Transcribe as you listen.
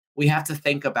we have to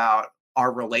think about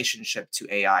our relationship to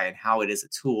AI and how it is a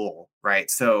tool,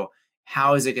 right? So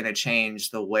how is it going to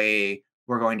change the way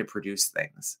we're going to produce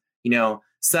things?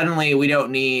 Suddenly we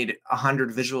don't need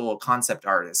 100 visual concept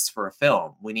artists for a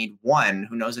film. We need one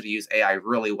who knows how to use AI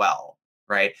really well,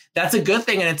 right? That's a good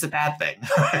thing and it's a bad thing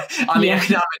on the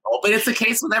economical, but it's the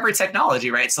case with every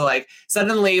technology, right? So like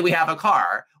suddenly we have a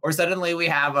car or suddenly we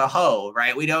have a hoe,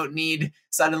 right? We don't need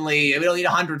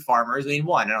 100 farmers. We need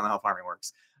one. I don't know how farming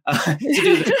works. To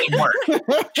do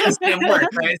the same work,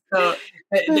 right? So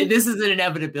this is an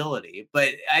inevitability.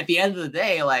 But at the end of the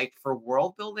day, like for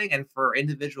world building and for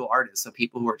individual artists, so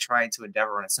people who are trying to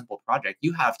endeavor on a simple project,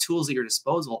 you have tools at your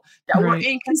disposal that were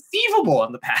inconceivable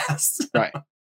in the past. Right.